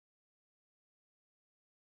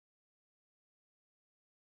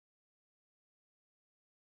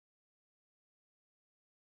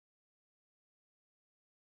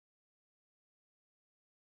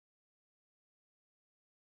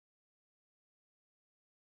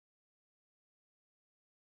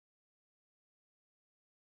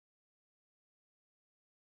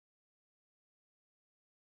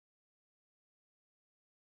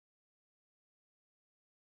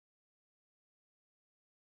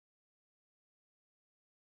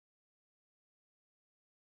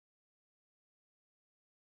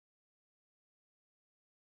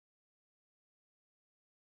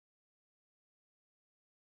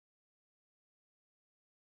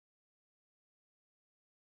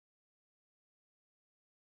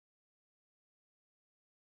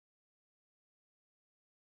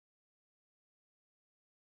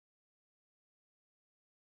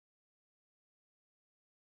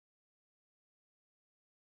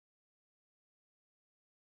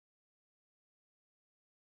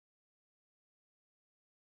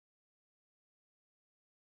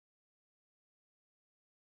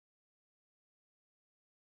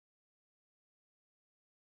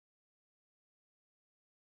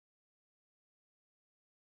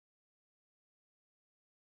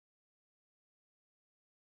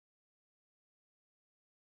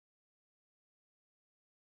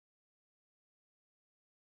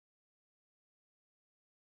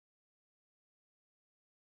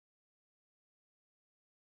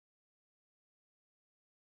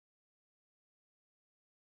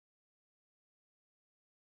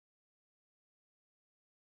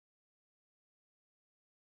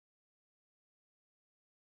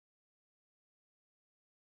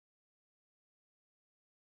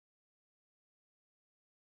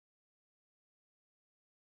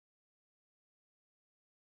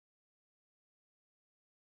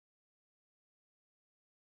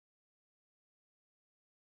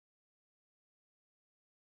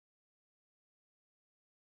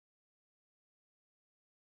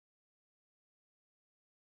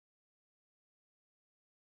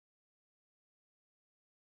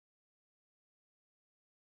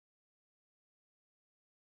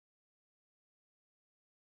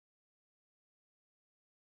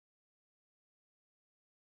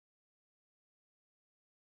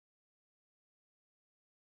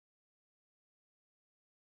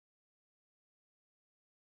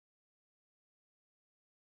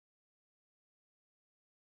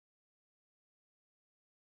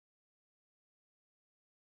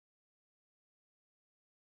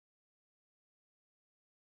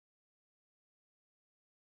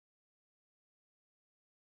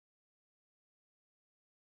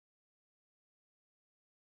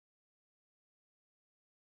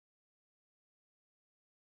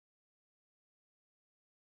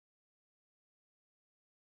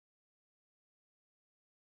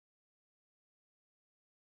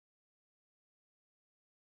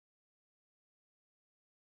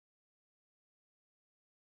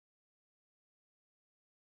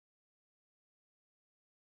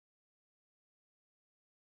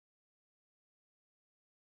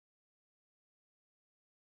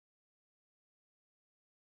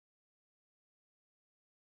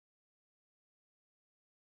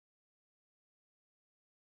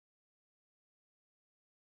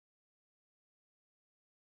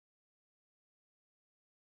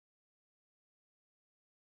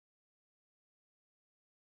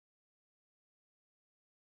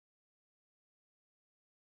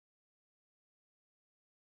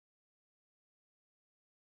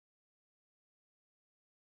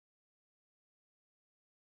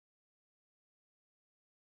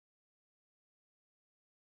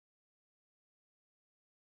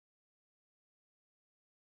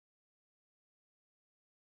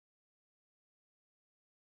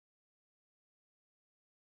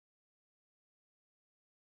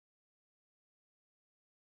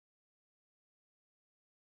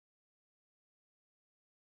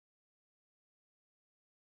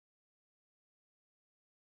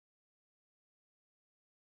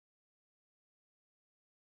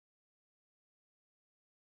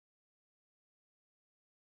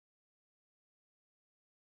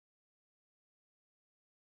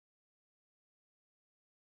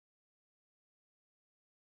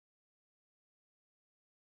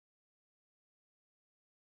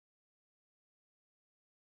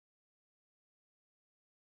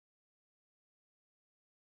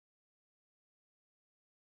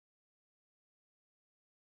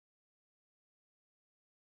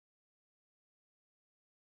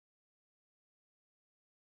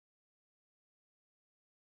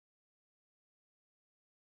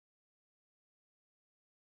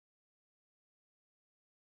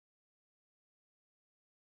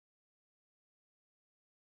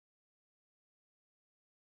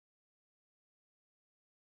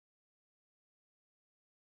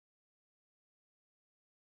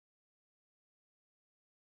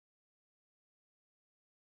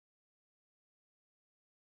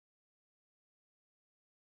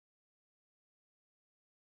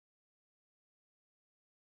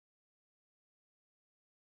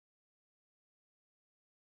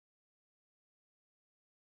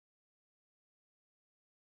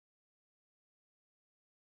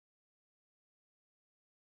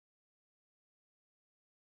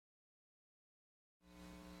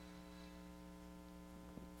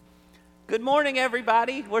Good morning,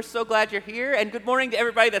 everybody. We're so glad you're here, and good morning to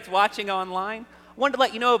everybody that's watching online. I wanted to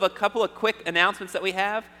let you know of a couple of quick announcements that we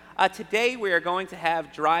have. Today, we are going to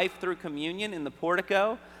have drive-through communion in the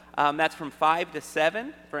portico. That's from 5 to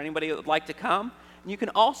 7 for anybody that would like to come. And you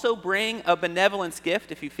can also bring a benevolence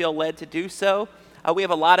gift if you feel led to do so. We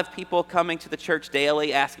have a lot of people coming to the church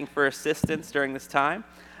daily asking for assistance during this time.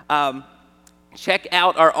 Check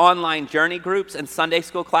out our online journey groups and Sunday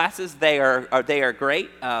school classes. They are great.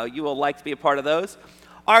 You will like to be a part of those.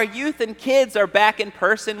 Our youth and kids are back in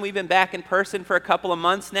person. We've been back in person for a couple of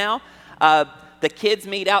months now. The kids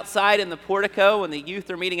meet outside in the portico, and the youth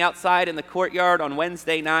are meeting outside in the courtyard on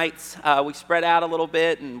Wednesday nights. We spread out a little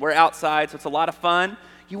bit, and we're outside, so it's a lot of fun.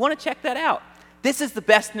 You want to check that out. This is the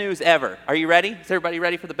best news ever. Are you ready? Is everybody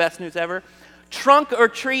ready for the best news ever? Trunk or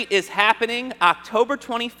Treat is happening October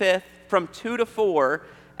 25th. From 2 to 4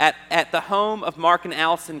 at the home of Mark and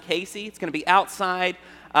Allison Casey. It's going to be outside.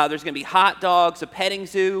 There's going to be hot dogs, a petting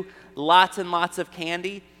zoo, lots and lots of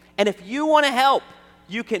candy. And if you want to help,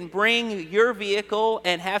 you can bring your vehicle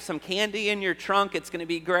and have some candy in your trunk. It's going to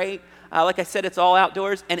be great. Like I said, it's all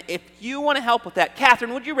outdoors. And if you want to help with that,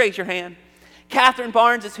 Catherine, would you raise your hand? Catherine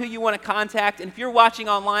Barnes is who you want to contact. And if you're watching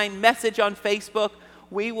online, message on Facebook.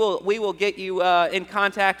 We will get you in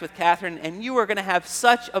contact with Catherine, and you are going to have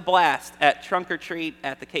such a blast at Trunk or Treat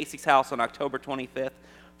at the Casey's house on October 25th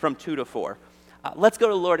from 2 to 4. Let's go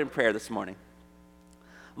to the Lord in prayer this morning.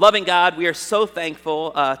 Loving God, we are so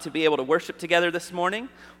thankful to be able to worship together this morning,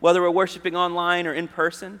 whether we're worshiping online or in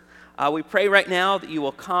person. We pray right now that you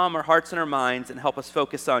will calm our hearts and our minds and help us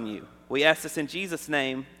focus on you. We ask this in Jesus'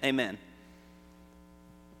 name, amen.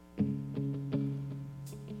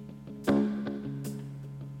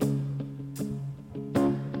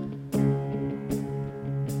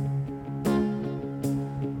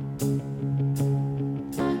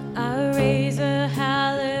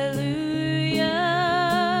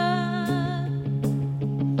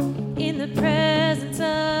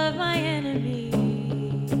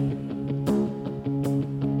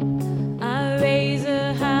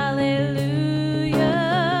 Hallelujah.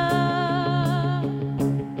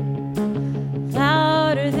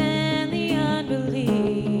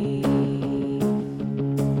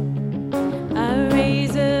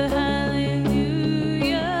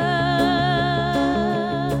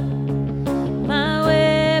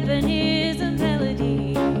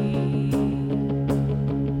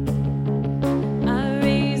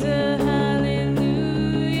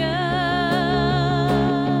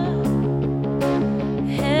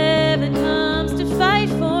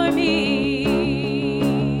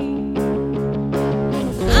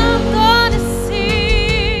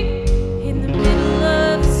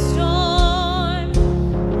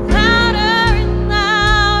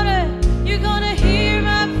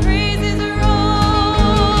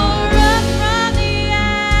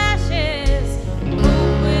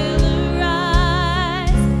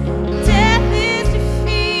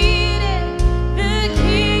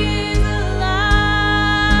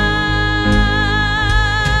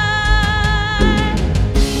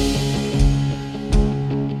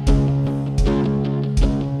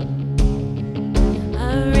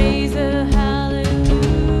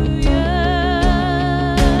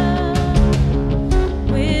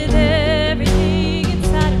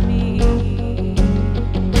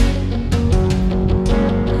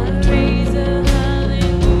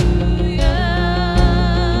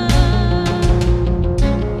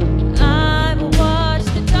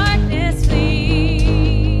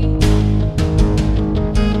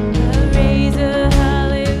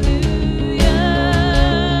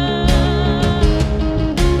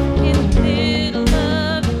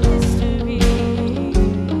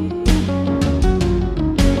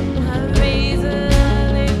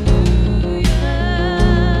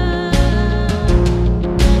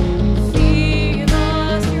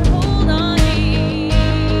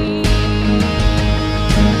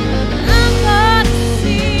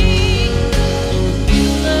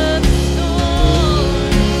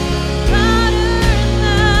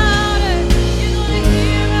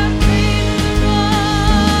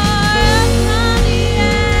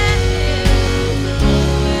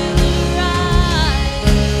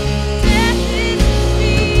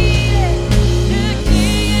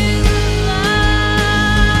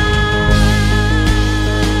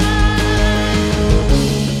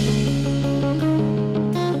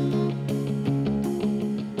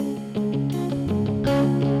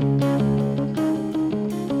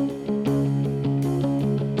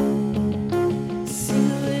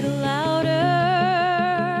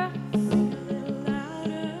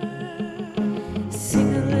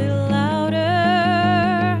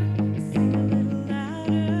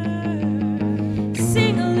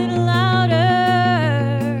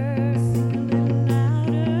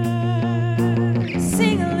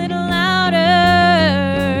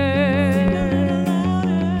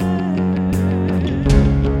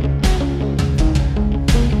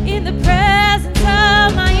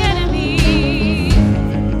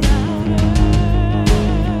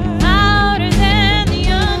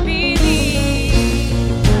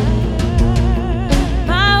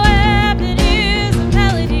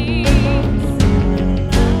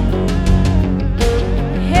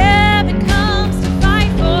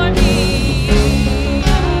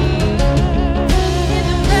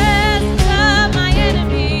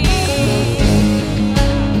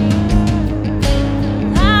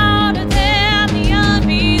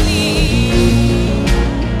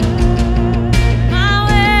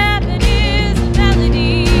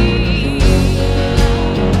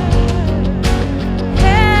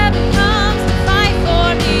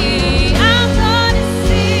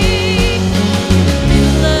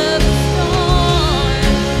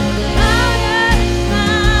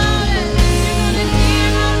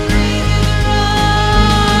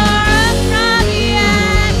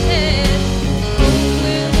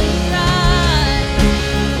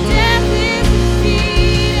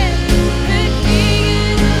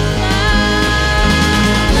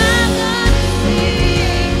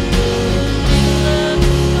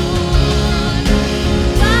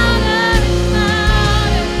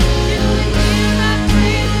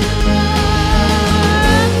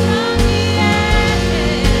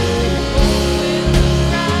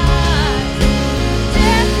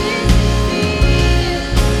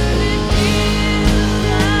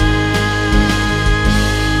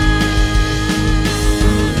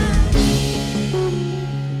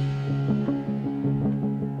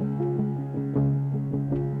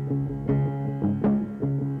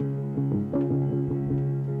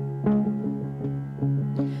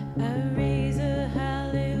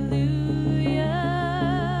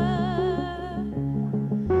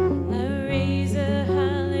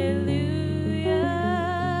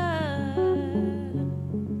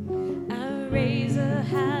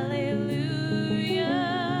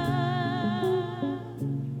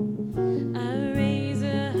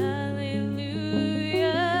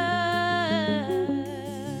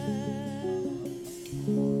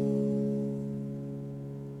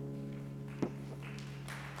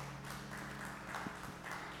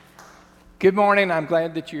 Good morning. I'm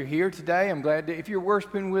glad that you're here today. I'm glad that if you're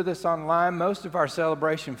worshiping with us online, most of our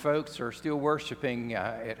celebration folks are still worshiping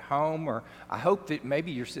at home, or I hope that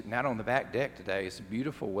maybe you're sitting out on the back deck today. It's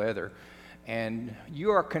beautiful weather, and you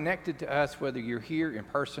are connected to us whether you're here in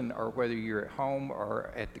person or whether you're at home or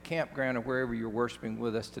at the campground or wherever you're worshiping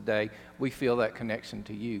with us today. We feel that connection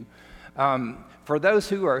to you. For those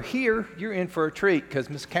who are here, you're in for a treat because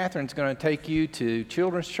Miss Catherine's going to take you to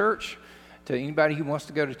Children's Church. To anybody who wants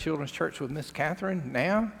to go to Children's Church with Miss Catherine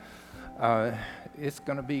now, it's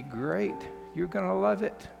going to be great. You're going to love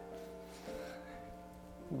it.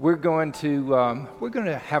 We're going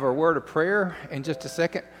to have a word of prayer in just a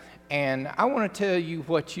second, and I want to tell you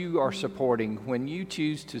what you are supporting when you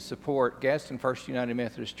choose to support Gadsden First United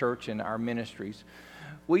Methodist Church and our ministries.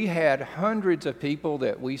 We had hundreds of people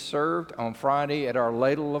that we served on Friday at our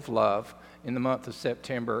Ladle of Love in the month of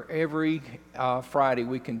September. Every Friday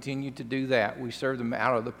we continue to do that. We serve them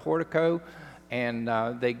out of the portico, and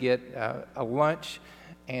they get a lunch,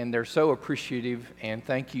 and they're so appreciative, and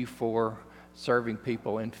thank you for serving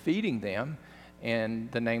people and feeding them in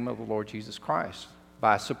the name of the Lord Jesus Christ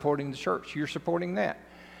by supporting the church. You're supporting that.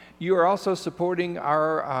 You are also supporting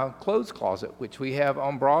our clothes closet, which we have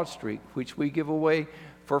on Broad Street, which we give away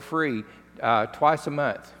for free twice a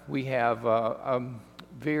month. We have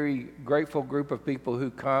very grateful group of people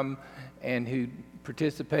who come and who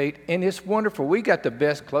participate, and it's wonderful. We got the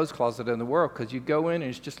best clothes closet in the world because you go in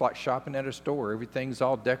and it's just like shopping at a store. Everything's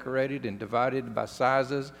all decorated and divided by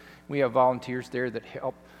sizes. We have volunteers there that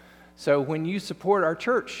help. So when you support our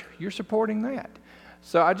church, you're supporting that.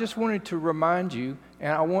 So I just wanted to remind you,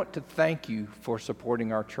 and I want to thank you for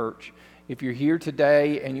supporting our church. If you're here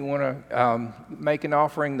today and you want to make an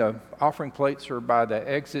offering, the offering plates are by the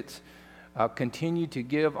exits. Continue to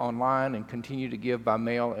give online and continue to give by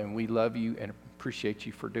mail, and we love you and appreciate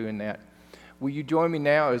you for doing that. Will you join me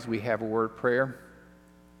now as we have a word of prayer?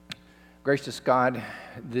 Gracious God,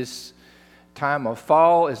 this time of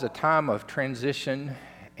fall is a time of transition,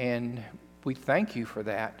 and we thank you for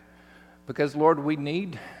that because, Lord, we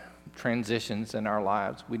need transitions in our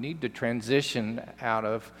lives. We need to transition out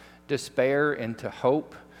of despair into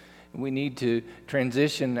hope. We need to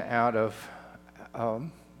transition out of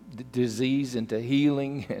disease into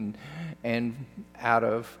healing and out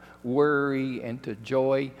of worry into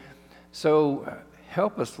joy. So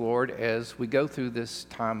help us, Lord, as we go through this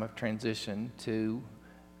time of transition to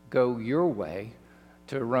go your way,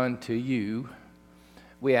 to run to you.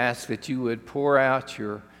 We ask that you would pour out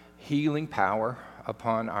your healing power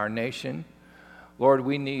upon our nation. Lord,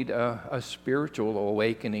 we need a spiritual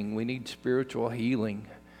awakening. We need spiritual healing.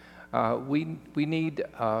 We need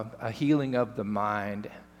a healing of the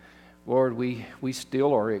mind. Lord, we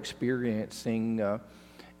still are experiencing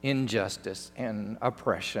injustice and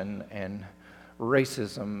oppression and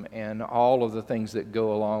racism and all of the things that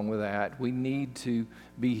go along with that. We need to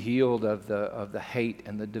be healed of the hate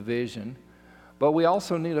and the division. But we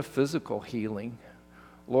also need a physical healing.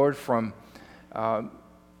 Lord, from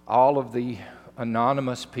all of the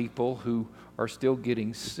anonymous people who are still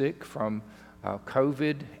getting sick from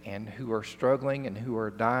COVID and who are struggling and who are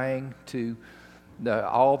dying to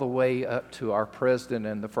all the way up to our President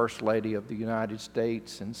and the First Lady of the United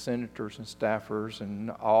States and senators and staffers, and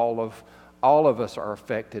all of us are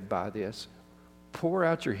affected by this. Pour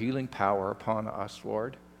out your healing power upon us,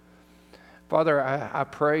 Lord. Father, I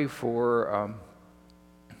pray for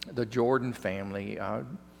the Jordan family,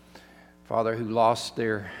 Father, who lost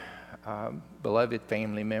their beloved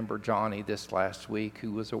family member, Johnny, this last week,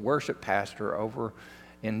 who was a worship pastor over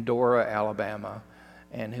in Dora, Alabama,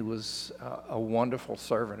 and who was a wonderful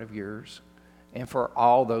servant of yours. And for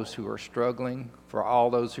all those who are struggling, for all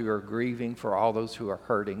those who are grieving, for all those who are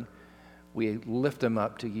hurting, we lift them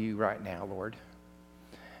up to you right now, Lord.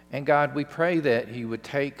 And God, we pray that you would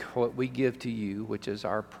take what we give to you, which is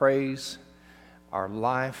our praise, our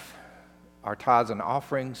life, our tithes and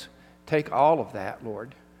offerings. Take all of that,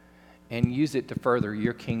 Lord, and use it to further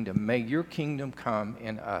your kingdom. May your kingdom come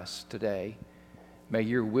in us today. May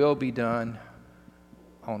your will be done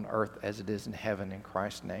on earth as it is in heaven, in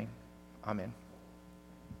Christ's name. Amen.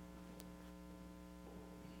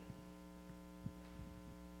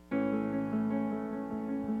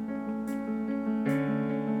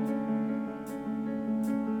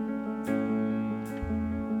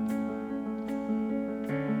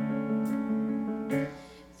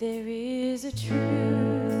 There is a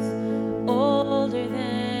truth older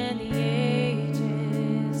than the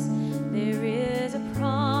ages. There is a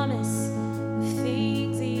promise of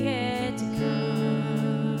things yet to come.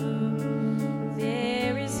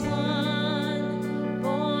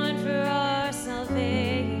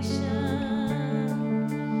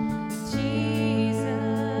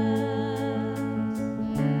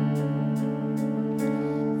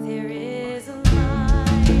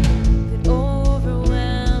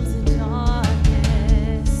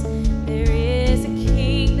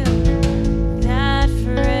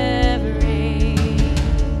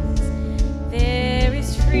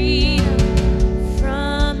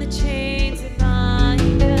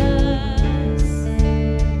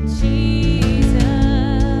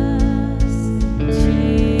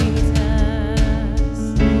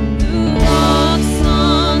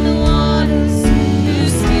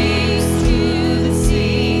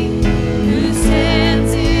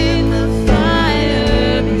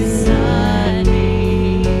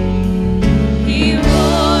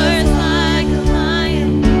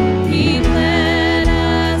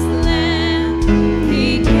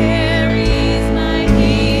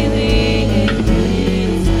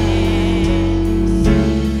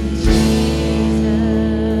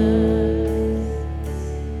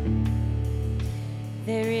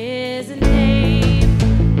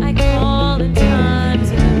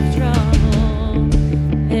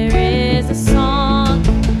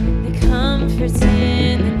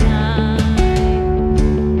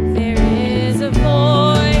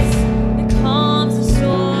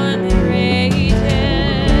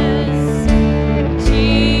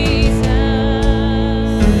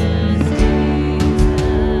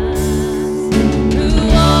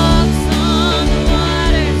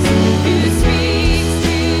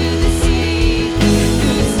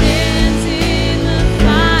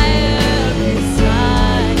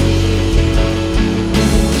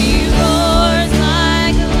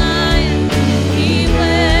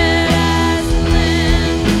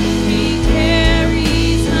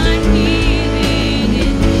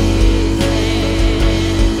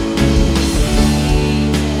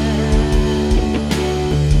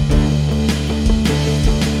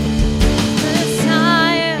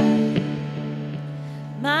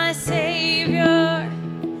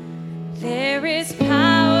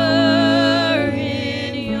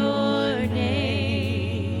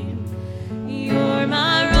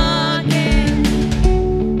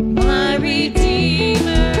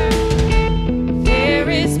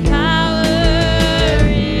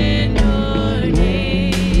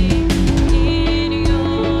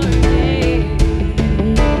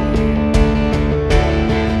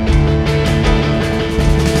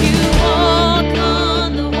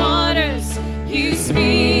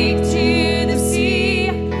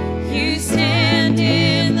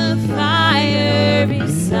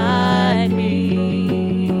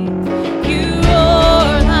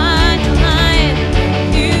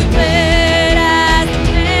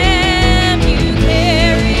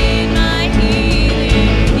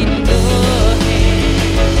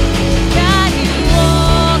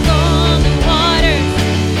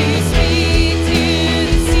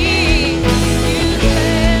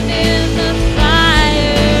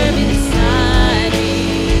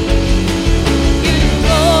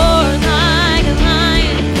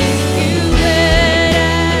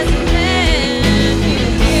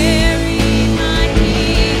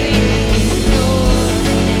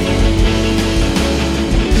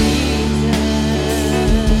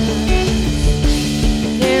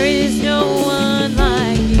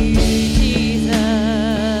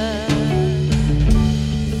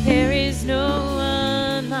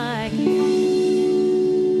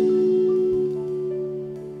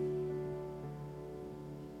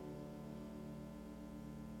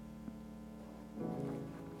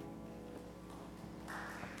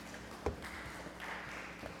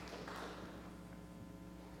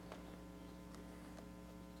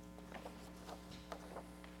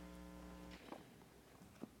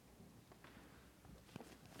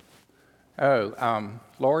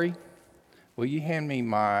 Lori, will you hand me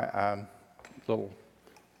my little,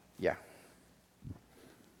 yeah.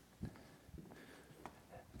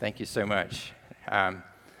 Thank you so much. I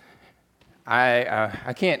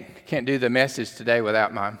can't do the message today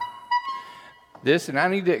without this, and I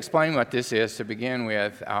need to explain what this is to begin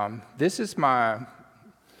with. This is my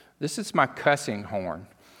cussing horn,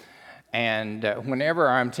 and whenever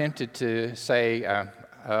I'm tempted to say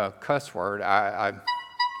a cuss word,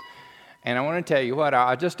 and I want to tell you what,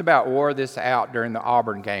 I just about wore this out during the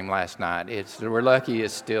Auburn game last night. We're lucky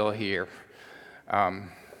it's still here.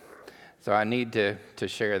 So I need to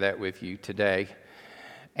share that with you today.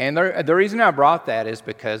 And the reason I brought that is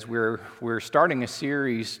because we're starting a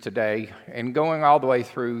series today and going all the way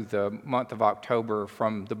through the month of October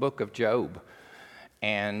from the book of Job.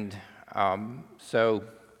 And so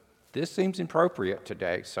this seems appropriate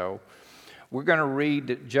today. So we're going to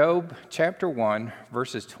read Job chapter 1,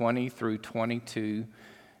 verses 20 through 22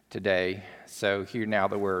 today. So hear now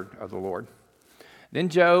the word of the Lord. Then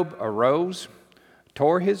Job arose,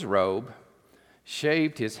 tore his robe,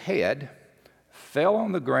 shaved his head, fell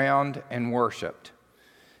on the ground, and worshipped.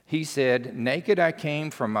 He said, "Naked I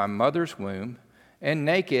came from my mother's womb, and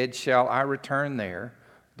naked shall I return there.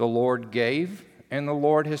 The Lord gave, and the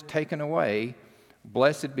Lord has taken away.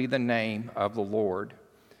 Blessed be the name of the Lord."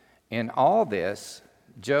 In all this,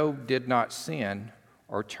 Job did not sin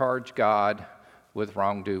or charge God with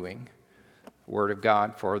wrongdoing. Word of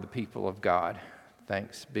God for the people of God.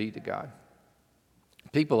 Thanks be to God.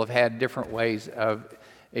 People have had different ways of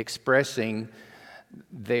expressing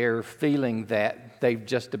their feeling that they've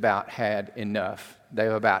just about had enough. They've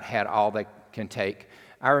about had all they can take.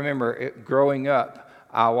 I remember growing up,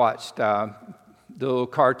 I watched the little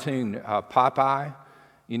cartoon Popeye.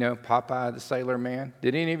 You know, Popeye the Sailor Man.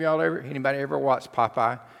 Did anybody ever watch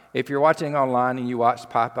Popeye? If you're watching online and you watch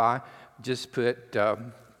Popeye, just put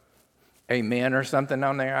amen or something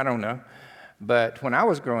on there. I don't know. But when I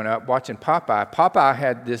was growing up watching Popeye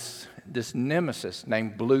had this nemesis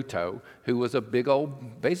named Bluto, who was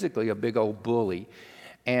basically a big old bully.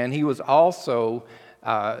 And he was also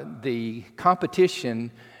the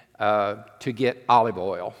competition to get olive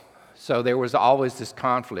oil. So there was always this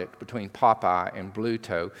conflict between Popeye and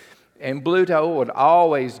Bluto. And Bluto would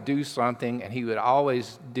always do something, and he would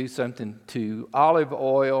always do something to olive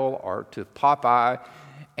oil or to Popeye,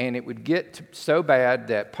 and it would get so bad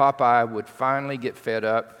that Popeye would finally get fed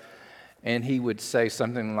up, and he would say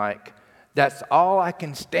something like, "That's all I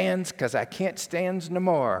can stand, 'cause I can't stand no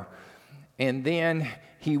more." And then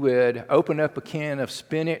he would open up a can of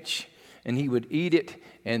spinach, and he would eat it,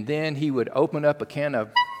 and then he would open up a can of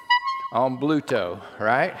on Bluto,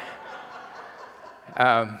 right?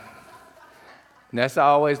 That's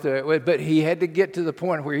always but he had to get to the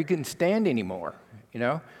point where he couldn't stand anymore, you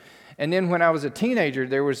know? And then when I was a teenager,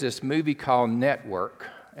 there was this movie called Network,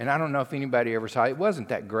 and I don't know if anybody ever saw it. It wasn't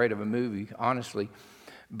that great of a movie, honestly,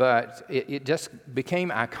 but it just became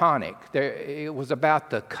iconic. It was about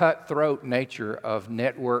the cutthroat nature of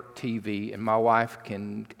network TV, and my wife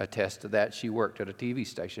can attest to that. She worked at a TV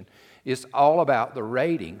station. It's all about the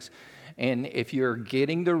ratings. And if you're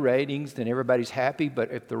getting the ratings, then everybody's happy.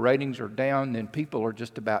 But if the ratings are down, then people are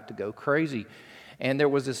just about to go crazy. And there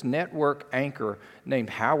was this network anchor named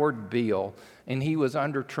Howard Beale, and he was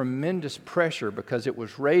under tremendous pressure because it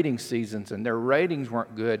was rating seasons and their ratings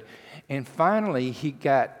weren't good. And finally, he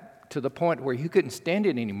got to the point where he couldn't stand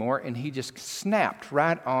it anymore, and he just snapped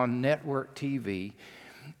right on network TV.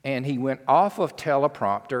 And he went off of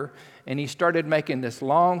teleprompter, and he started making this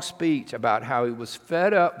long speech about how he was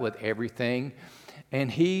fed up with everything. And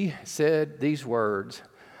he said these words,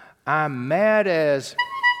 "I'm mad as,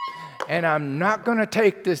 and I'm not going to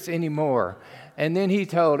take this anymore." And then he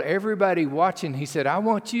told everybody watching, he said, "I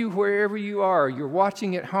want you, wherever you are, you're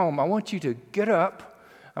watching at home, I want you to get up.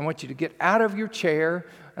 I want you to get out of your chair,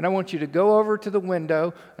 and I want you to go over to the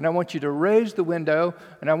window, and I want you to raise the window,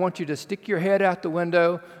 and I want you to stick your head out the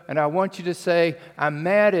window, and I want you to say, 'I'm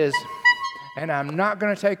mad as, and I'm not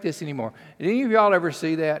going to take this anymore.'" Did any of y'all ever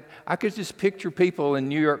see that? I could just picture people in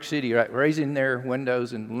New York City, right, raising their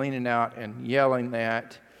windows and leaning out and yelling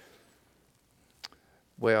that.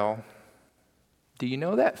 Well, do you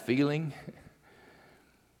know that feeling?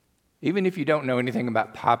 Even if you don't know anything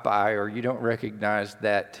about Popeye or you don't recognize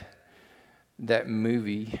that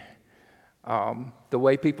movie, the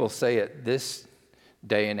way people say it this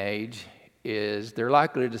day and age is they're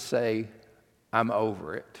likely to say, "I'm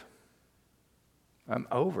over it. I'm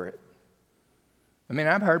over it." I mean,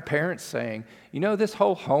 I've heard parents saying, "You know, this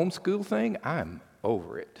whole homeschool thing, I'm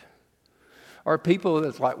over it." Or people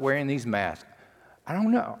that's like wearing these masks. "I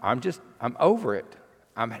don't know. I'm over it.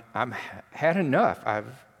 I'm had enough. I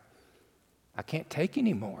can't take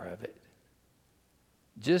any more of it.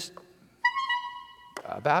 Just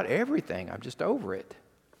about everything. I'm just over it.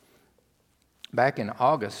 Back in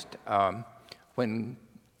August, when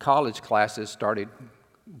college classes started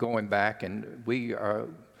going back, and we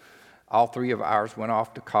all three of ours went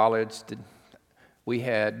off to college. We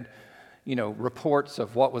had, reports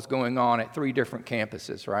of what was going on at 3 different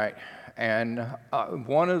campuses, right? And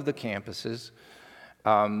one of the campuses,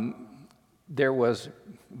 there was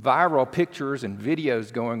viral pictures and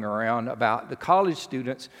videos going around about the college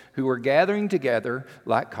students who were gathering together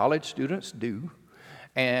like college students do,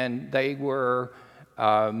 and they were,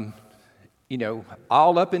 all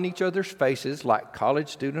up in each other's faces like college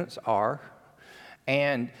students are,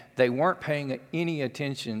 and they weren't paying any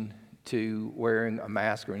attention to wearing a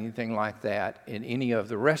mask or anything like that in any of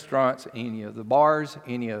the restaurants, any of the bars,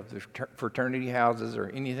 any of the fraternity houses, or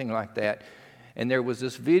anything like that. And there was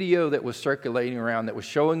this video that was circulating around that was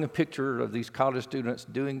showing a picture of these college students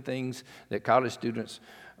doing things that college students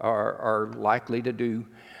are likely to do.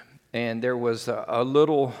 And there was a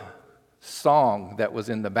little song that was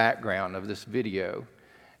in the background of this video.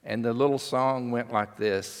 And the little song went like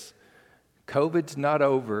this: COVID's not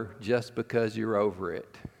over just because you're over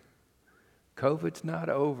it. COVID's not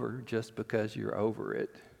over just because you're over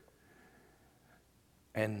it.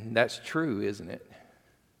 And that's true, isn't it?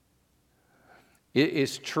 It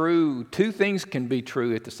is true. 2 things can be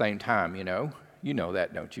true at the same time, You know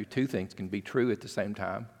that, don't you? 2 things can be true at the same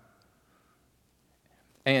time.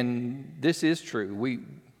 And this is true.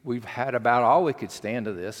 We've had about all we could stand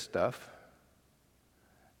of this stuff.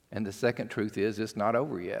 And the second truth is, it's not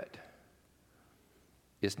over yet.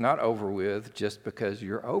 It's not over with just because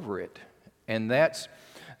you're over it. And that's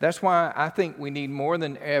why I think we need more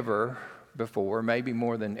than ever before, maybe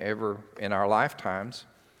more than ever in our lifetimes,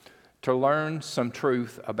 to learn some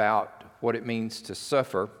truth about what it means to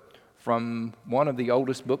suffer from one of the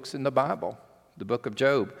oldest books in the Bible, the book of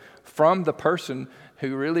Job, from the person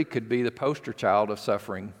who really could be the poster child of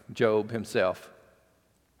suffering, Job himself.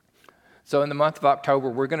 So in the month of October,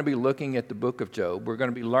 we're going to be looking at the book of Job. We're going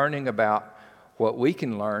to be learning about what we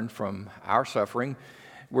can learn from our suffering.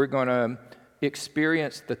 We're going to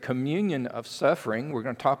experience the communion of suffering. We're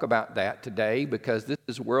going to talk about that today because this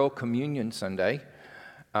is World Communion Sunday.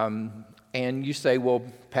 And you say, well,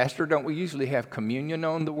 Pastor, don't we usually have communion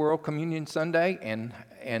on the World Communion Sunday?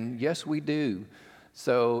 And yes, we do.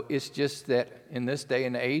 So it's just that in this day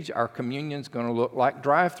and age, our communion's going to look like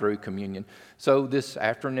drive-through communion. So this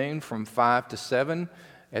afternoon from 5 to 7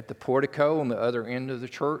 at the portico on the other end of the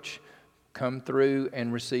church, come through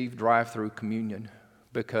and receive drive-through communion,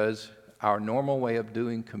 because our normal way of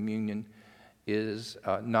doing communion is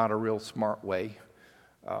not a real smart way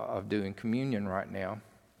of doing communion right now.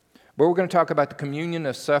 But we're going to talk about the communion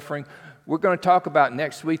of suffering. We're going to talk about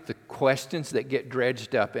next week the questions that get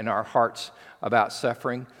dredged up in our hearts about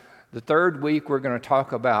suffering. The third week, we're going to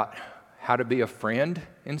talk about how to be a friend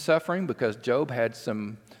in suffering, because Job had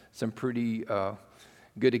some pretty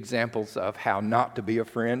good examples of how not to be a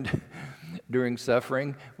friend during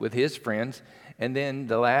suffering with his friends. And then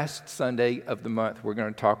the last Sunday of the month, we're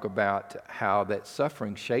going to talk about how that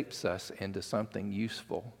suffering shapes us into something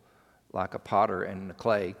useful, like a potter and the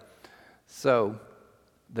clay. So,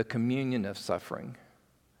 the communion of suffering.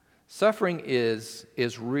 Suffering is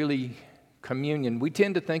really communion. We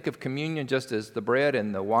tend to think of communion just as the bread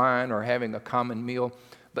and the wine or having a common meal,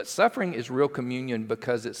 but suffering is real communion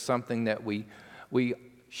because it's something that we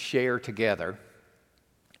share together.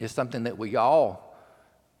 It's something that we all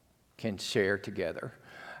can share together.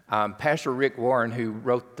 Pastor Rick Warren, who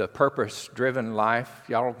wrote The Purpose-Driven Life,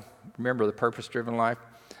 y'all remember The Purpose-Driven Life?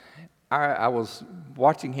 I was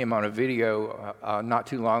watching him on a video not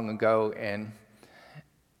too long ago, and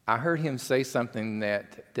I heard him say something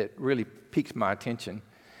that really piqued my attention.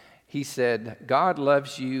 He said, God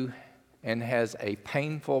loves you and has a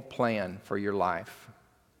painful plan for your life.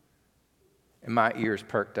 And my ears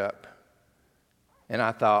perked up. And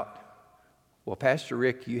I thought, well, Pastor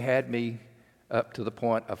Rick, you had me up to the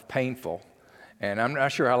point of painful. And I'm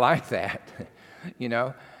not sure I like that,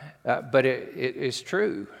 but it is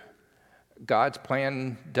true. God's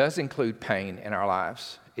plan does include pain in our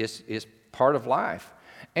lives. It's part of life.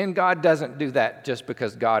 And God doesn't do that just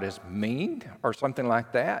because God is mean or something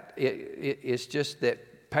like that. It's just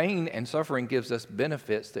that pain and suffering gives us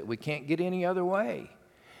benefits that we can't get any other way.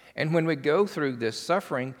 And when we go through this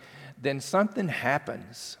suffering, then something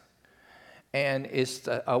happens. And it's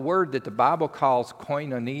a word that the Bible calls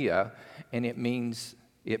koinonia, and it means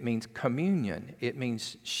communion. It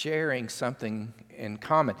means sharing something in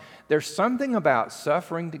common. There's something about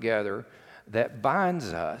suffering together that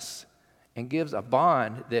binds us and gives a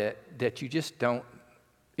bond that you just don't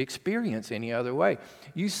experience any other way.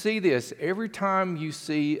 You see this every time you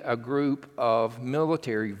see a group of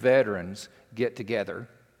military veterans get together.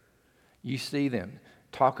 You see them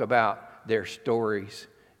talk about their stories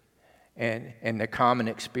and their common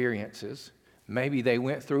experiences. Maybe they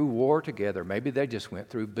went through war together. Maybe they just went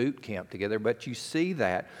through boot camp together. But you see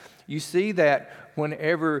that. You see that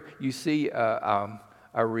whenever you see a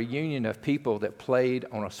reunion of people that played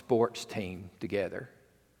on a sports team together.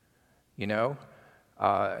 You know,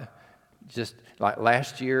 just like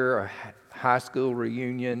last year, a high school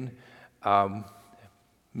reunion,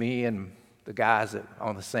 me and the guys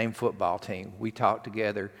on the same football team, we talked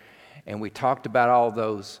together, and we talked about all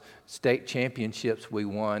those state championships we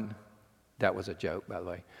won. That was a joke, by the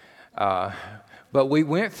way. But we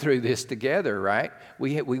went through this together, right?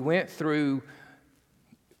 We went through,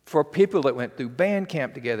 for people that went through band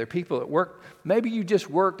camp together, people that worked, maybe you just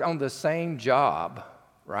worked on the same job,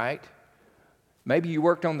 right? Maybe you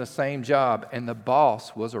worked on the same job and the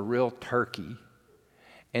boss was a real turkey.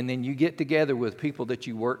 And then you get together with people that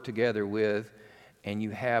you work together with and you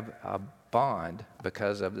have a bond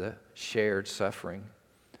because of the shared suffering.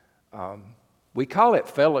 We call it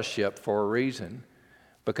fellowship for a reason,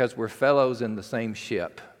 because we're fellows in the same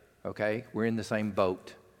ship, okay? We're in the same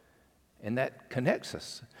boat, and that connects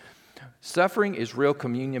us. Suffering is real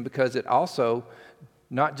communion because it also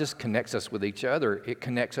not just connects us with each other, it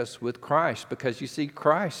connects us with Christ, because you see,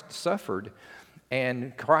 Christ suffered,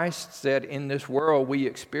 and Christ said, in this world we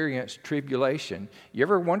experience tribulation. You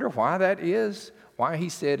ever wonder why that is? Why he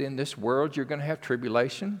said, in this world you're going to have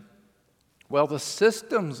tribulation? Well, the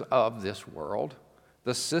systems of this world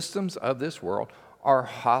are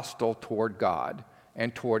hostile toward God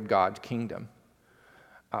and toward God's kingdom.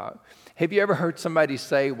 Have you ever heard somebody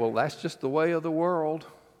say, well, that's just the way of the world?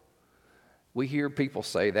 We hear people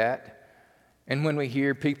say that. And when we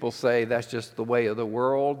hear people say that's just the way of the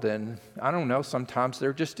world, then, I don't know, sometimes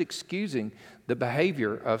they're just excusing the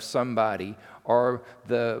behavior of somebody or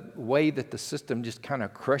the way that the system just kind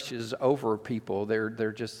of crushes over people.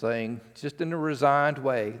 They're just saying, just in a resigned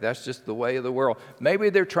way, that's just the way of the world.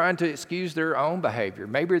 Maybe they're trying to excuse their own behavior.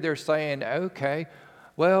 Maybe they're saying, okay,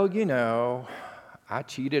 well, you know, I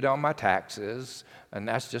cheated on my taxes, and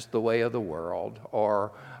that's just the way of the world.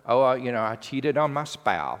 Or, oh, you know, I cheated on my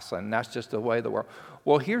spouse, and that's just the way of the world.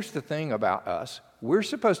 Well, here's the thing about us. We're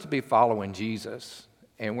supposed to be following Jesus,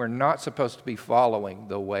 and we're not supposed to be following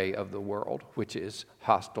the way of the world, which is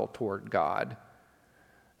hostile toward God.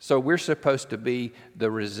 So we're supposed to be the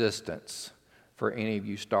resistance for any of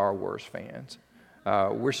you Star Wars fans.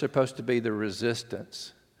 We're supposed to be the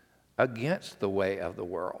resistance against the way of the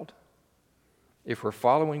world if we're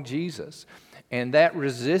following Jesus. And that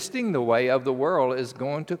resisting the way of the world is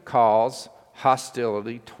going to cause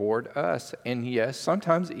hostility toward us. And yes,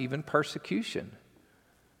 sometimes even persecution.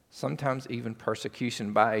 Sometimes even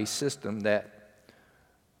persecution by a system that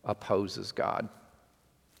opposes God.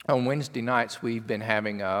 On Wednesday nights, we've been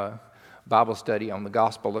having a Bible study on the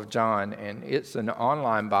Gospel of John, and it's an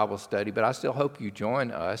online Bible study, but I still hope you join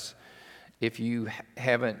us. If you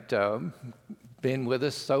haven't been with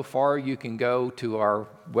us so far, you can go to our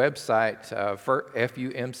website,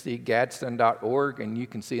 FUMCGadsden.org, and you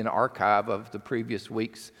can see an archive of the previous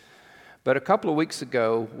weeks. But a couple of weeks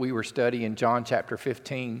ago, we were studying John chapter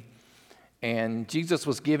 15, and Jesus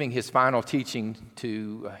was giving his final teaching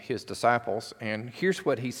to his disciples, and here's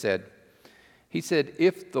what he said. He said,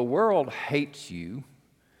 if the world hates you,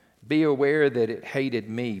 be aware that it hated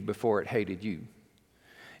me before it hated you.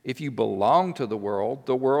 If you belong to the world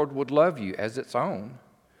would love you as its own.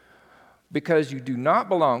 Because you do not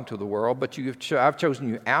belong to the world, but I've chosen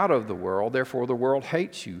you out of the world, therefore the world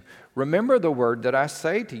hates you. Remember the word that I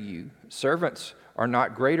say to you, servants are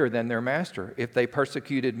not greater than their master. If they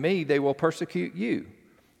persecuted me, they will persecute you.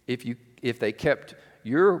 If they kept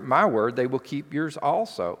my word, they will keep yours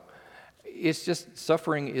also. It's just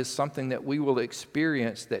suffering is something that we will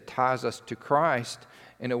experience that ties us to Christ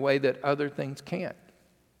in a way that other things can't.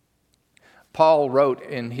 Paul wrote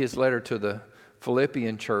in his letter to the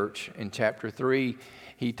Philippian church in chapter 3,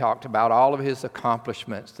 he talked about all of his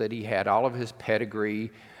accomplishments that he had, all of his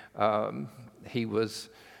pedigree. He was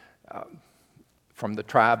from the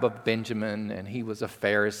tribe of Benjamin, and he was a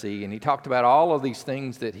Pharisee, and he talked about all of these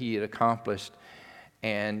things that he had accomplished,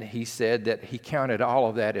 and he said that he counted all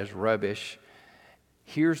of that as rubbish.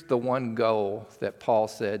 Here's the one goal that Paul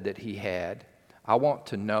said that he had. I want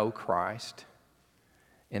to know Christ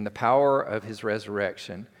in the power of his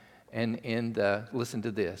resurrection, and listen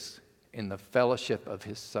to this, in the fellowship of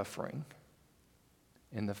his suffering.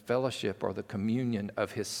 In the fellowship or the communion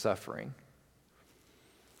of his suffering.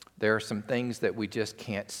 There are some things that we just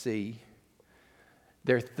can't see.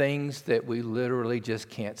 There are things that we literally just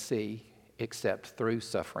can't see except through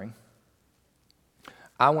suffering.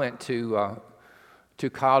 I went to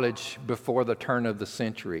college before the turn of the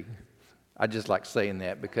century. I just like saying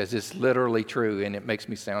that because it's literally true and it makes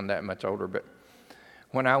me sound that much older. But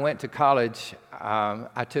when I went to college,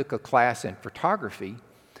 I took a class in photography.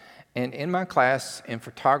 And in my class in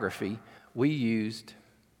photography, we used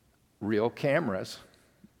real cameras.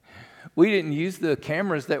 We didn't use the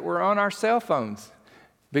cameras that were on our cell phones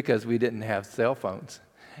because we didn't have cell phones.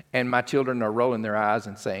 And my children are rolling their eyes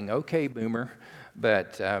and saying, "Okay, boomer."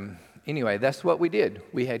 But anyway, that's what we did.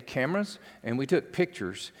 We had cameras and we took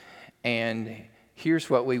pictures. And here's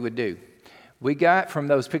what we would do. We got from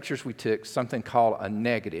those pictures we took something called a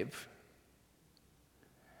negative.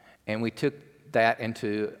 And we took that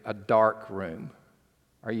into a dark room.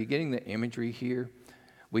 Are you getting the imagery here?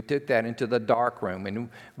 We took that into the dark room, and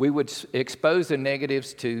we would expose the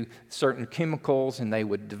negatives to certain chemicals, and they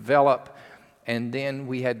would develop. And then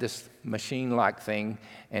we had this machine-like thing,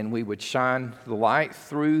 and we would shine the light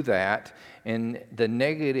through that, and the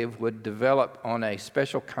negative would develop on a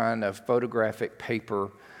special kind of photographic paper.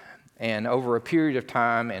 And over a period of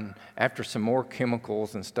time, and after some more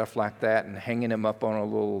chemicals and stuff like that, and hanging them up on a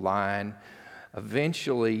little line,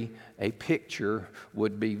 eventually a picture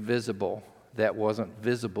would be visible that wasn't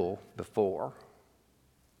visible before.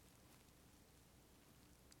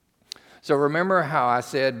 So remember how I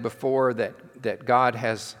said before that God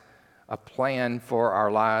has a plan for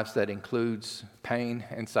our lives that includes pain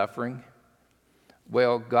and suffering?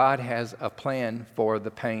 Well, God has a plan for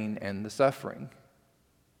the pain and the suffering.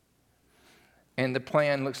 And the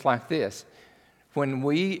plan looks like this. When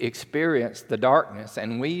we experience the darkness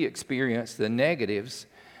and we experience the negatives,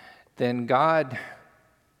 then God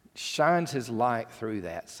shines His light through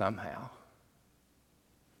that somehow.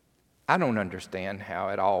 I don't understand how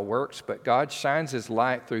it all works, but God shines His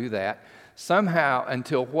light through that somehow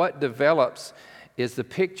until what develops is the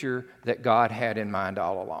picture that God had in mind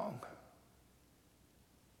all along.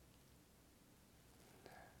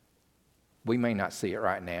 We may not see it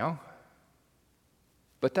right now,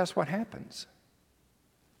 but that's what happens.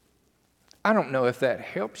 I don't know if that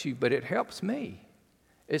helps you, but it helps me,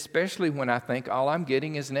 especially when I think all I'm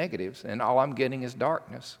getting is negatives and all I'm getting is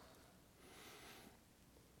darkness.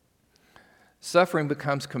 Suffering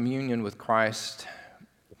becomes communion with Christ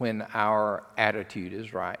when our attitude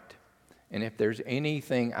is right. And if there's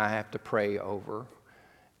anything I have to pray over,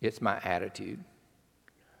 it's my attitude.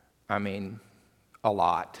 I mean, a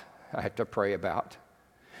lot I have to pray about.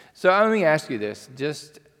 So let me ask you this,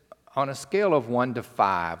 just on a scale of 1 to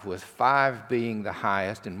 5, with 5 being the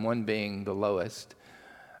highest and 1 being the lowest,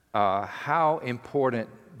 how important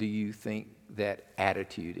do you think that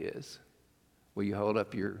attitude is? Will you hold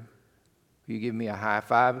up will you give me a high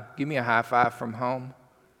five? Give me a high five from home.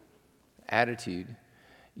 Attitude.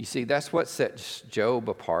 You see, that's what sets Job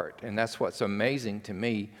apart, and that's what's amazing to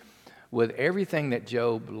me. With everything that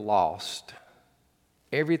Job lost,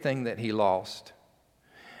 everything that he lost,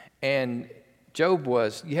 and Job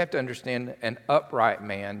was, you have to understand, an upright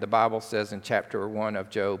man. The Bible says in chapter 1 of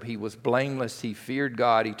Job, he was blameless, he feared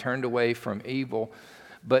God, he turned away from evil.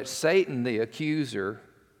 But Satan, the accuser,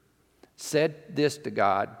 said this to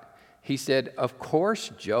God. He said, "Of course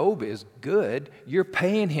Job is good. You're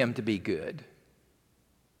paying him to be good.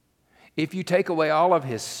 If you take away all of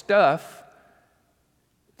his stuff,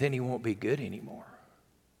 then he won't be good anymore."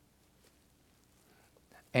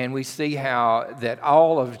 And we see how that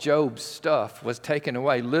all of Job's stuff was taken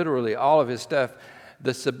away, literally all of his stuff.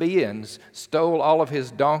 The Sabaeans stole all of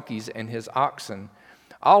his donkeys and his oxen.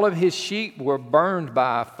 All of his sheep were burned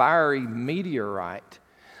by a fiery meteorite.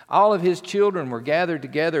 All of his children were gathered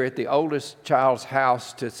together at the oldest child's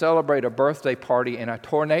house to celebrate a birthday party, and a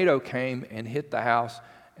tornado came and hit the house,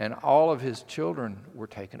 and all of his children were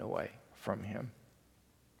taken away from him.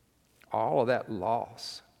 All of that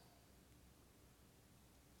loss.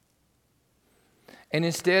 And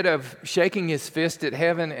instead of shaking his fist at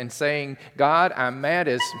heaven and saying, "God, I'm mad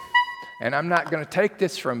and I'm not going to take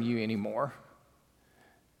this from you anymore,"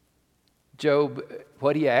 Job,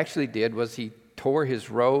 what he actually did was he tore his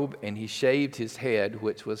robe and he shaved his head,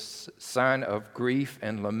 which was a sign of grief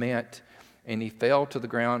and lament. And he fell to the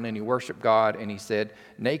ground and he worshiped God, and he said,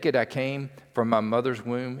 "Naked I came from my mother's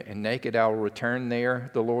womb, and naked I will return there.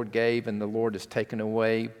 The Lord gave, and the Lord has taken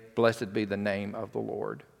away. Blessed be the name of the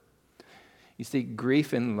Lord." You see,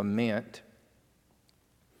 grief and lament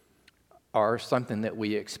are something that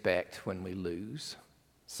we expect when we lose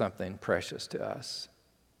something precious to us.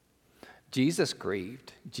 Jesus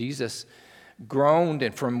grieved. Jesus groaned,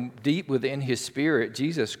 and from deep within his spirit,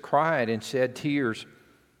 Jesus cried and shed tears.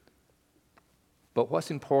 But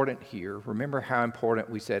what's important here, remember how important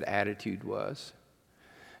we said attitude was.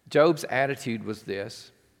 Job's attitude was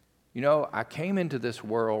this: I came into this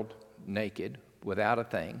world naked, without a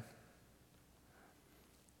thing.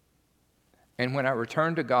 And when I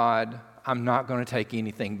return to God, I'm not going to take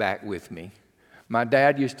anything back with me. My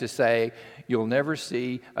dad used to say, you'll never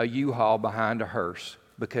see a U-Haul behind a hearse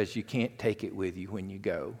because you can't take it with you when you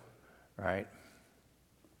go, right?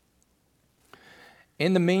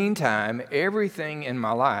 In the meantime, everything in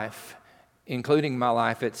my life, including my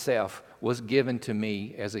life itself, was given to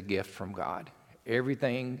me as a gift from God.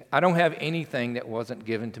 Everything, I don't have anything that wasn't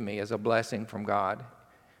given to me as a blessing from God.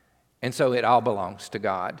 And so it all belongs to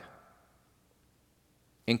God,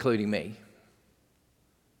 including me.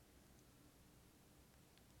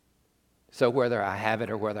 So whether I have it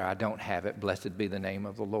or whether I don't have it, blessed be the name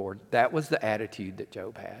of the Lord. That was the attitude that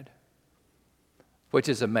Job had, which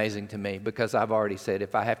is amazing to me because I've already said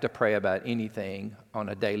if I have to pray about anything on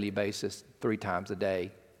a daily basis 3 times a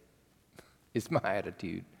day, it's my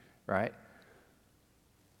attitude, right?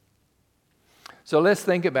 So let's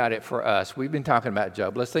think about it for us. We've been talking about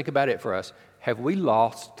Job. Let's think about it for us. Have we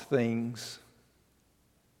lost things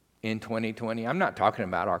in 2020? I'm not talking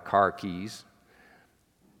about our car keys.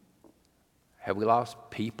 Have we lost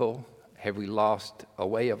people? Have we lost a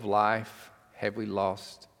way of life? Have we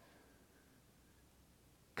lost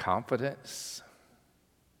confidence?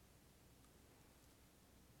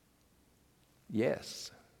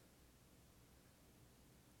 Yes.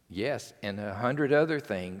 Yes, and 100 other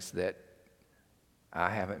things that I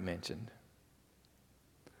haven't mentioned.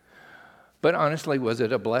 But honestly, was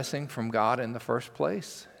it a blessing from God in the first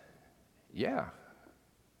place? Yeah.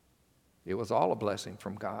 It was all a blessing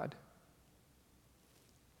from God.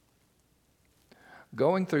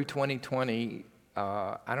 Going through 2020,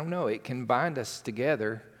 I don't know, it can bind us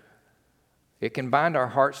together. It can bind our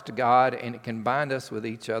hearts to God, and it can bind us with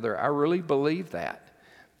each other. I really believe that.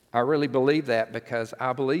 I really believe that because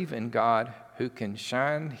I believe in God who can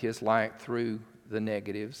shine His light through the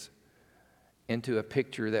negatives into a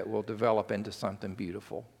picture that will develop into something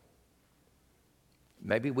beautiful.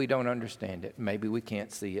 Maybe we don't understand it. Maybe we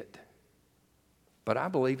can't see it. But I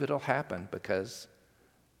believe it'll happen because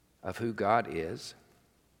of who God is.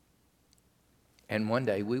 And one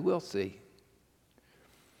day we will see.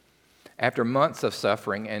 After months of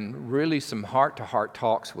suffering and really some heart-to-heart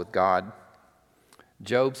talks with God,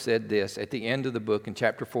 Job said this at the end of the book in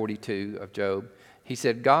chapter 42 of Job. He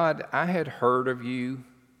said, God, I had heard of you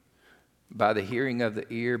by the hearing of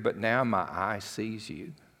the ear, but now my eye sees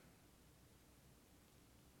you.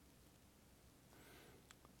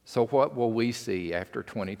 So what will we see after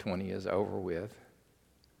 2020 is over with?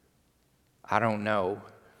 I don't know,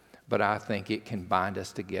 but I think it can bind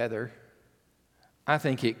us together. I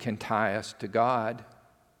think it can tie us to God.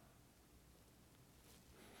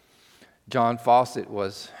 John Fawcett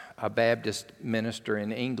was a Baptist minister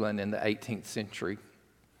in England in the 18th century.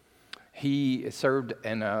 He served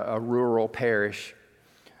in a rural parish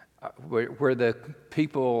where the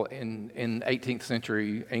people in 18th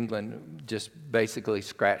century England just basically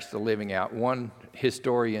scratched the living out. One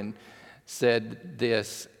historian said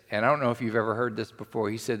this, and I don't know if you've ever heard this before.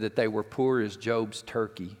 He said that they were poor as Job's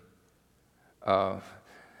turkey.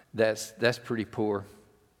 That's pretty poor.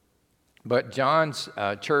 But John's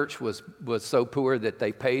church was so poor that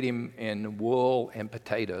they paid him in wool and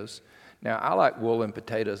potatoes. Now, I like wool and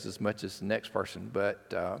potatoes as much as the next person,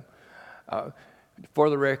 but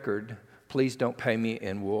for the record, please don't pay me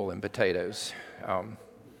in wool and potatoes.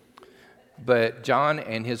 But John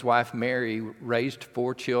and his wife Mary raised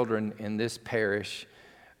 4 children in this parish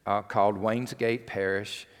called Wainsgate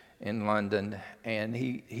Parish in London, and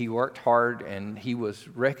he worked hard, and he was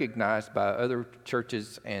recognized by other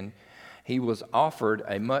churches, and he was offered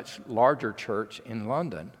a much larger church in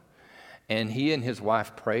London. And he and his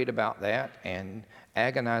wife prayed about that and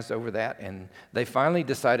agonized over that, and they finally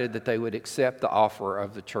decided that they would accept the offer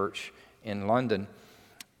of the church in London.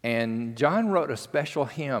 And John wrote a special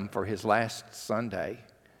hymn for his last Sunday.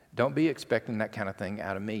 Don't be expecting that kind of thing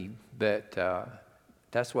out of me, but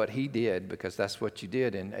that's what he did, because that's what you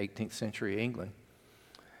did in 18th century England.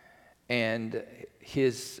 And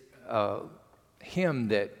his hymn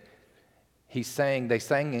that they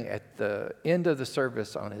sang at the end of the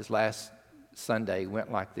service on his last Sunday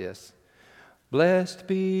went like this. Blessed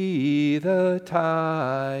be the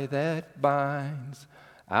tie that binds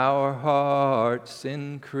our hearts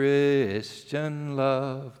in Christian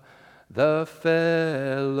love, the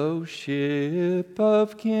fellowship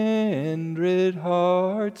of kindred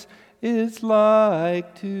hearts is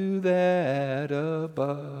like to that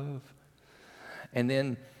above. And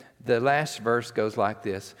then the last verse goes like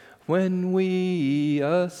this. When we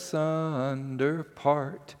asunder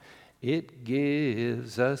part, it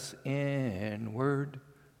gives us inward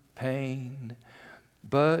pain.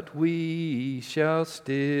 But we shall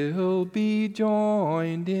still be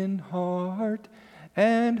joined in heart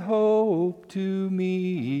and hope to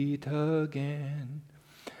meet again.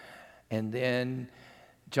 And then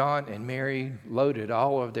John and Mary loaded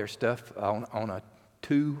all of their stuff on a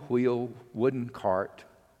 2-wheel wooden cart.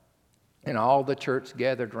 And all the church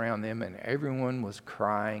gathered around them, and everyone was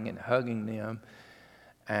crying and hugging them.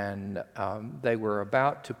 And they were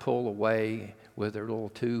about to pull away with their little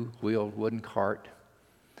 2-wheeled wooden cart.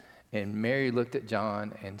 And Mary looked at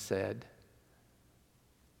John and said,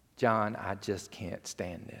 John, I just can't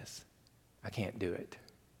stand this. I can't do it.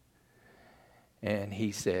 And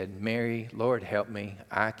he said, Mary, Lord help me.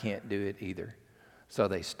 I can't do it either. So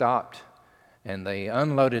they stopped and they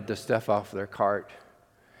unloaded the stuff off their cart.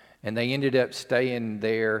 And they ended up staying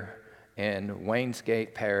there in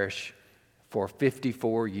Waynesgate Parish for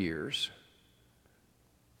 54 years.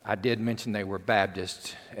 I did mention they were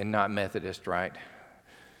Baptist and not Methodist, right?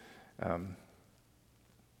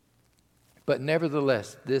 But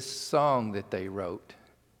nevertheless, this song that they wrote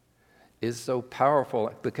is so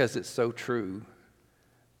powerful because it's so true.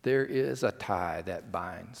 There is a tie that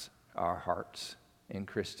binds our hearts in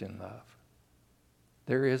Christian love.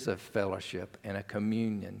 There is a fellowship and a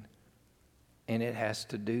communion, and it has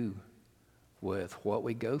to do with what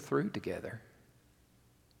we go through together.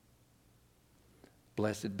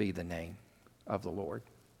 Blessed be the name of the Lord.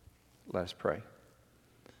 Let us pray.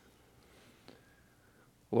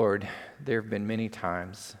 Lord, there have been many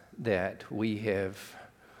times that we have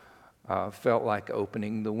felt like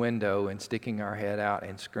opening the window and sticking our head out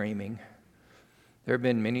and screaming. There have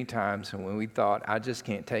been many times when we thought, I just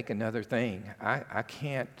can't take another thing. I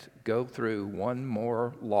can't go through one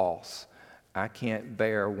more loss. I can't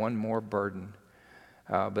bear one more burden.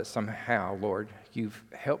 But somehow, Lord, you've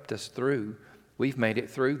helped us through. We've made it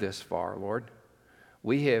through this far, Lord.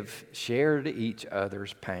 We have shared each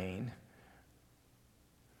other's pain.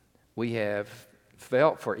 We have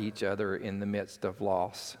felt for each other in the midst of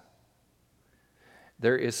loss.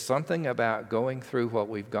 There is something about going through what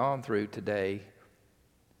we've gone through today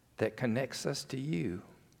that connects us to you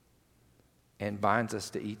and binds us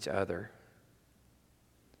to each other.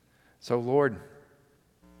 So, Lord,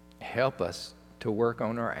 help us to work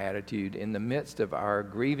on our attitude in the midst of our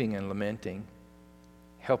grieving and lamenting.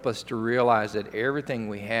 Help us to realize that everything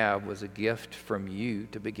we have was a gift from you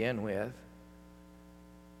to begin with.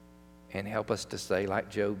 And help us to say, like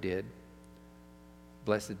Job did,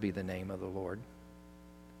 blessed be the name of the Lord. In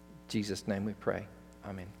Jesus' name we pray.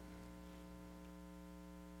 Amen.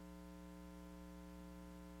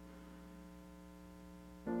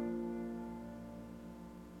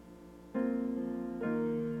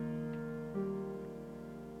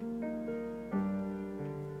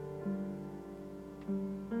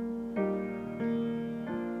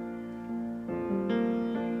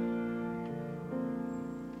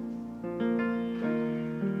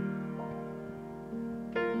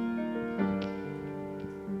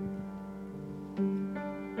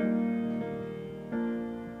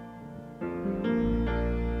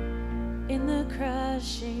 In the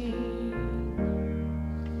crushing,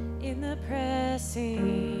 in the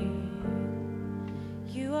pressing,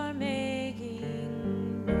 you are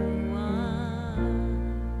making new wine.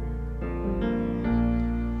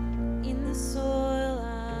 In the soil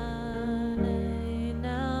I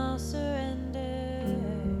now surrender,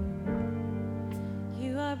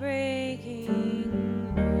 you are breaking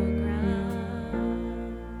new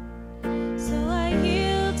ground. So I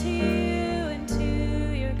yield to you and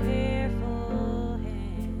to your careful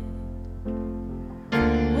hand.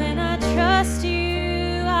 When I trust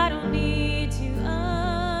you, I don't need to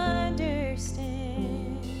understand.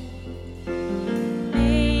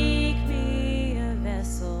 Make me a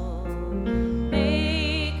vessel,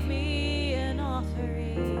 make me an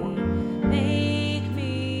offering, make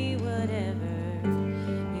me whatever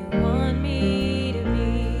you want me to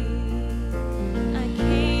be. I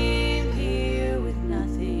came here with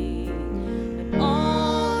nothing, but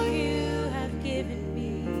all you have given me.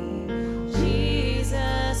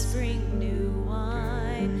 Jesus, bring new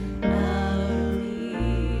wine out of me.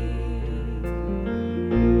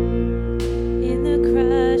 In the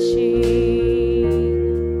crushing,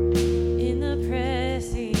 in the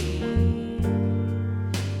pressing,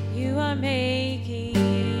 you are making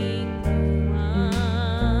new wine.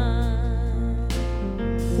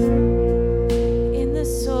 In the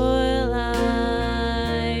soil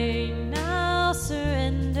I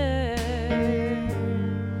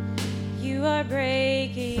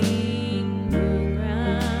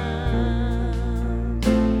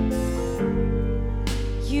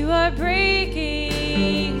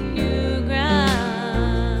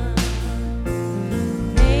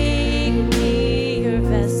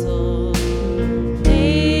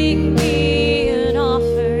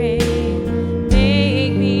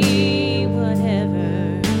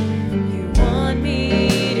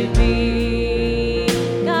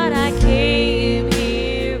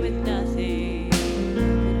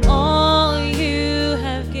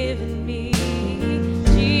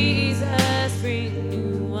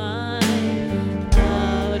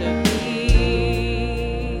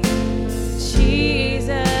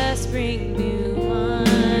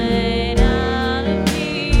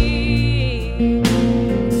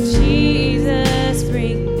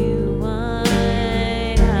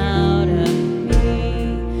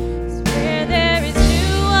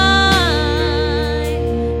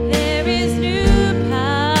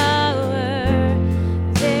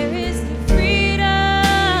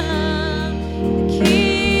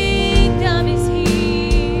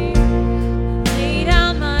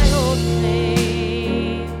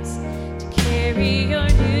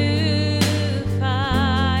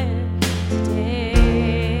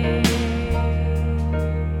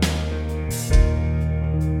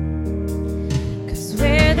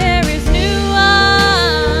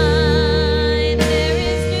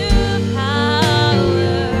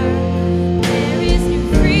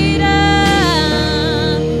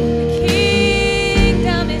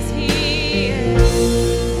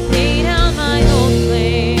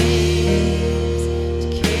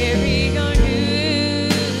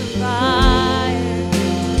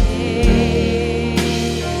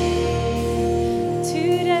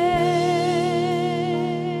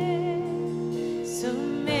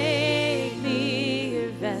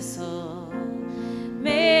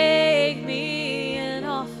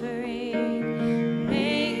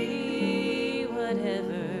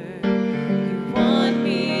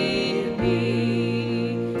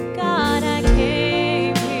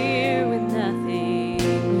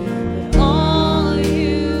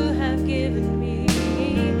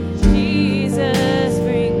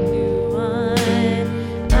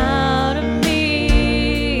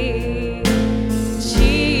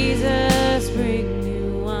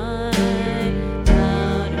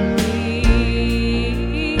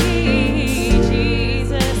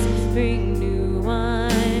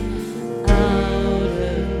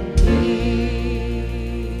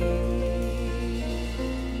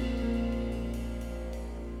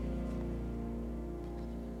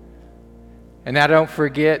And now don't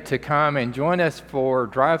forget to come and join us for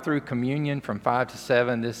drive-through communion from 5 to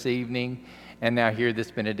 7 this evening. And now hear this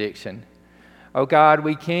benediction. Oh God,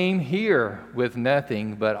 we came here with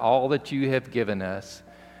nothing but all that you have given us.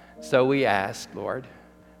 So we ask, Lord,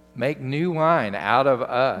 make new wine out of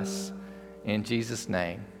us. In Jesus'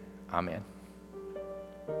 name, amen.